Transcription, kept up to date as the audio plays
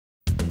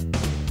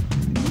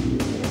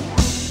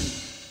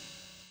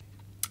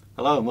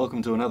Hello and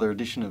welcome to another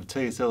edition of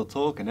TSL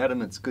Talk. And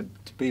Adam, it's good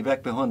to be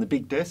back behind the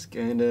big desk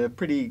and a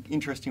pretty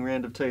interesting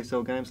round of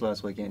TSL games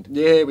last weekend.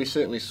 Yeah, we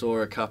certainly saw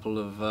a couple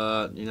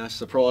of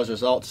surprise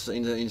results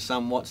in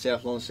somewhat.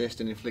 South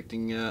Launceston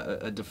inflicting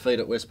a defeat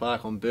at West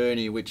Park on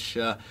Burnie, which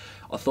I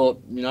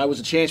thought was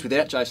a chance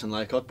without Jason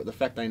Laycock, but the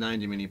fact they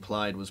named him and he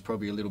played was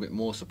probably a little bit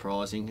more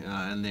surprising.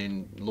 And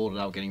then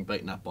Lauderdale getting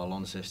beaten up by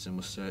Launceston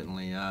was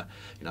certainly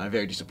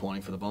very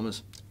disappointing for the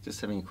Bombers. Just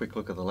having a quick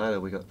look at the ladder,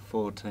 we've got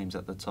 4 teams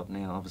at the top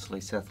now.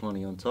 Obviously South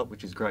Lonnie on top,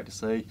 which is great to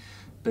see.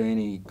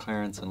 Burnie,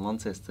 Clarence and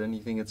Launceston. You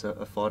think it's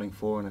a fighting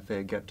 4 and a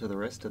fair gap to the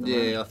rest of the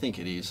moment? I think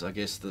it is. I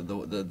guess the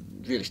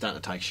really starting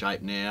to take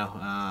shape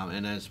now,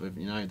 and as we've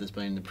there's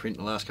been the print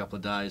the last couple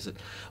of days that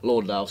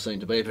Lauderdale seem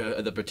to be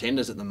the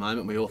pretenders at the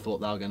moment. We all thought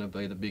they were going to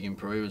be the big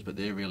improvers, but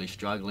they're really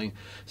struggling.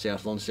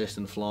 South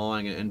Launceston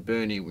flying, and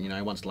Burnie,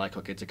 once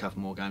Laycock gets a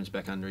couple more games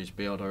back under his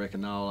belt, I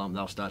reckon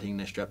they'll start hitting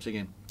their straps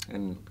again.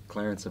 And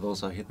Clarence have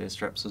also hit their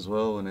straps as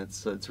well, and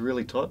it's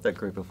really tight, that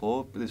group of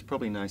 4, but there's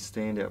probably no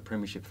standout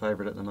premiership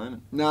favourite at the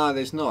moment. No,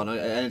 there's not,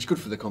 and it's good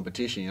for the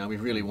competition.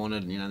 We've really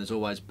wanted, there's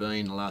always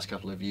been the last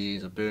couple of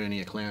years a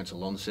Burnie, a Clarence, a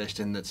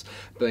Launceston that's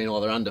been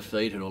either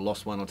undefeated or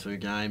lost 1 or 2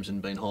 games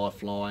and been high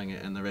flying,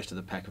 and the rest of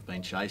the pack have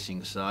been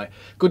chasing. So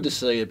good to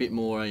see a bit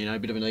more, a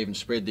bit of an even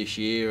spread this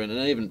year, and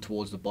even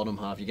towards the bottom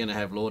half, you're going to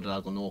have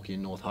Lauderdale, Glenorchy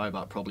and North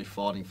Hobart probably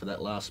fighting for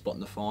that last spot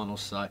in the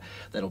finals. So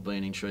that'll be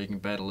an intriguing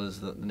battle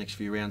as the next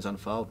few rounds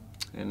unfold.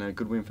 And a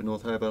good win for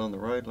North Hobart on the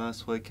road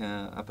last week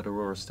up at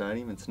Aurora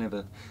Stadium. It's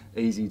never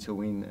easy to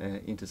win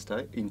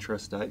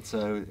intrastate,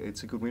 so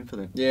it's a good win for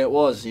them. Yeah, it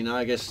was.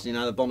 I guess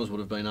the Bombers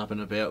would have been up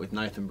and about with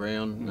Nathan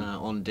Brown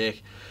on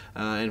deck,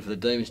 and for the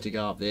Demons to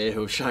go up there,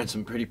 who have shown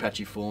some pretty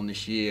patchy form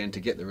this year, and to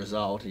get the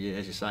result,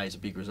 as you say, it's a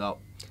big result.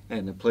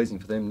 And pleasing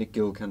for them, Nick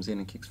Gill comes in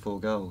and kicks 4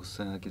 goals,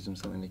 gives them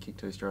something to kick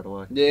to straight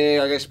away.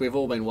 Yeah, I guess we've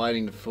all been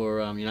waiting for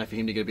for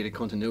him to get a bit of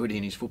continuity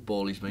in his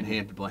football. He's been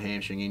hampered by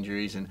hamstring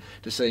injuries, and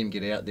to see him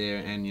get out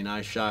there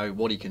and show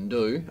what he can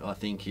do, I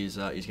think is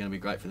going to be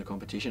great for the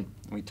competition.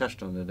 We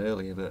touched on it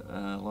earlier, but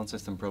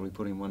Launceston probably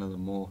put in one of the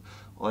more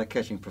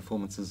eye-catching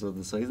performances of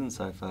the season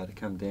so far to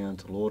come down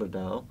to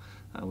Lauderdale,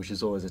 which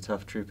is always a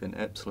tough trip, and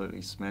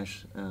absolutely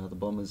smash the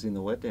Bombers in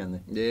the wet down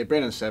there. Yeah,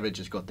 Brennan Savage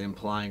has got them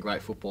playing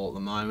great football at the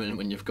moment, and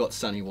when you've got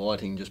Sonny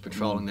Whiting just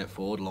patrolling that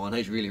forward line,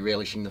 he's really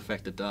relishing the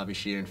fact that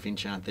Derbyshire and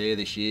Finch aren't there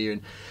this year,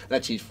 and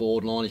that's his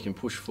forward line. He can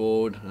push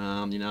forward,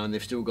 and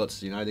they've still got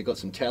they've got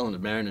some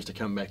talented Mariners to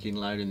come back in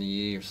later in the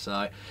year,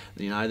 so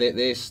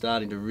they're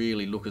starting to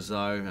really look as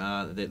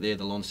though they're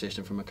the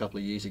Launceston from a couple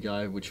of years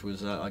ago, which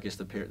was I guess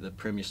the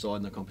premier side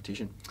in the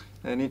competition.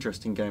 An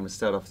interesting game to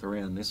start off the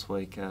round this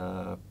week.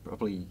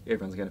 Probably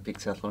everyone's going to pick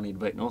South Lonnie to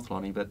beat North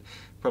Lonnie, but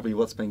probably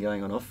what's been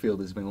going on off-field,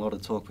 there's been a lot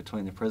of talk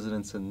between the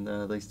presidents, and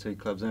these 2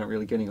 clubs aren't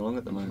really getting along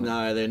at the moment.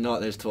 No, they're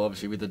not. There's talk,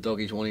 obviously, with the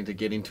Doggies wanting to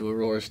get into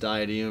Aurora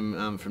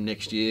Stadium from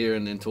next year,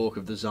 and then talk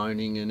of the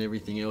zoning and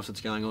everything else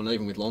that's going on,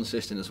 even with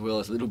Launceston as well.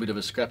 There's a little bit of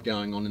a scrap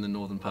going on in the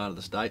northern part of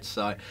the state,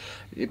 so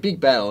a big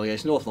battle.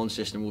 Yes, North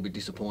Launceston will be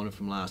disappointed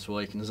from last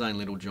week, and Zane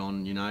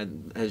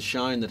Littlejohn, has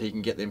shown that he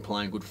can get them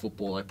playing good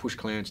football. They push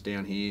Clarence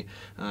down here,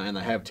 and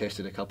they have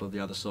tested a couple of the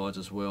other sides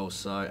as well.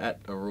 So at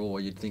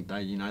Aurora, you'd think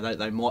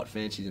they might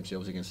fancy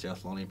themselves against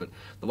South Lonnie, but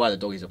the way the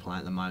Doggies are playing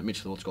at the moment,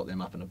 Mitch Thorpe's got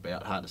them up and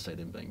about. Hard to see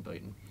them being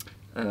beaten.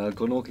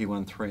 Glenorchy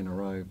won 3 in a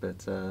row, but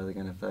they're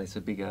going to face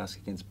a big ask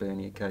against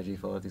Burnie at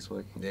KG5 this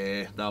week.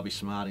 Yeah, they'll be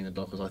smarting the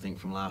Dockers, I think,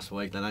 from last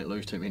week. They don't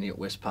lose too many at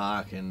West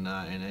Park, and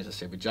as I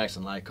said, with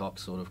Jason Laycock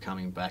sort of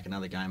coming back,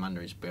 another game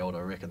under his belt,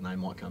 I reckon they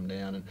might come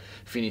down and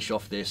finish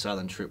off their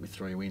southern trip with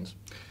 3 wins.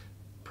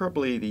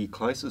 Probably the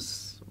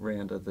closest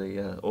round of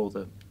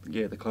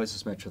the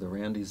closest match of the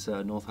round is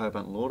North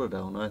Hobart and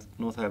Lauderdale.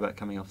 North Hobart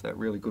coming off that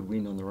really good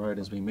win on the road,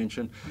 as we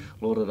mentioned.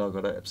 Lauderdale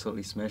got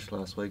absolutely smashed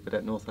last week, but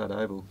at North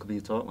Hobart could be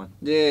a tight one.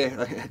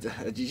 Yeah,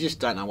 you just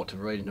don't know what to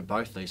read into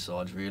both these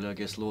sides, really. I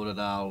guess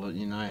Lauderdale,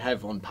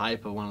 have on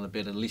paper one of the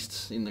better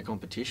lists in the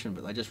competition,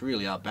 but they just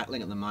really are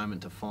battling at the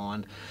moment to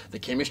find the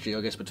chemistry,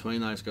 I guess,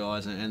 between those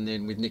guys. And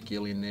then with Nick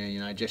Gill in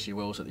there, Jesse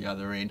Wells at the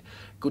other end,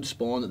 good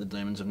spine that the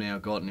Demons have now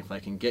got, and if they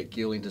can get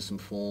Gill into some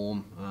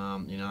form,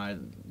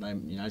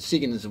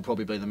 Siggins will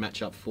probably be the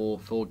matchup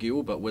for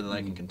Gill, but whether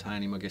they can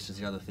contain him, I guess, is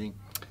the other thing.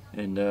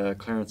 And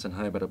Clarence and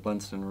Hobart at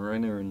Blunston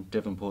Arena, and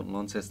Devonport and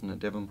Launceston at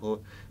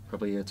Devonport,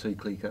 probably 2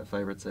 clear-cut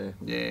favourites there.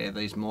 Yeah,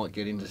 these might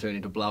turn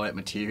into blowout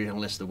material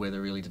unless the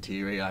weather really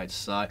deteriorates.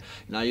 So,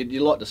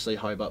 you'd like to see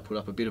Hobart put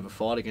up a bit of a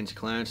fight against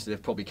Clarence. They're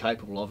probably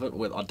capable of it.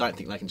 I don't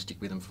think they can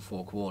stick with them for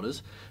 4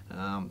 quarters,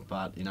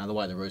 but the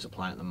way the Roos are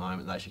playing at the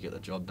moment, they should get the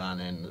job done,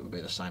 and it would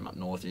be the same up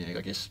north.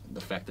 I guess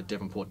the fact that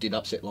Devonport did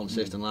upset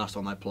Launceston last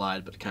time they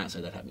played, but can't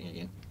see that happening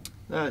again.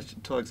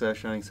 Tigers are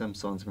showing some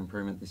signs of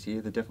improvement this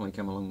year. They've definitely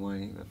come a long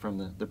way from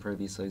the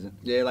previous season.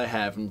 Yeah, they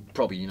have, and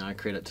probably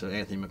credit to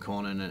Anthony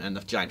McConnon and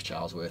the James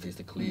Charlesworth is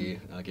the clear.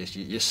 I guess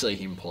you see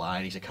him play,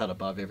 and he's a cut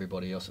above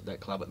everybody else at that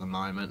club at the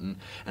moment,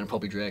 and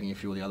probably dragging a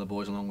few of the other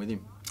boys along with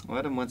him. Well,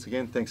 Adam, once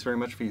again, thanks very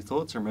much for your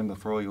thoughts. Remember,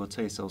 for all your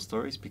TSL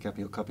stories, pick up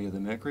your copy of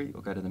the Mercury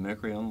or go to the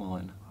Mercury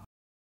online.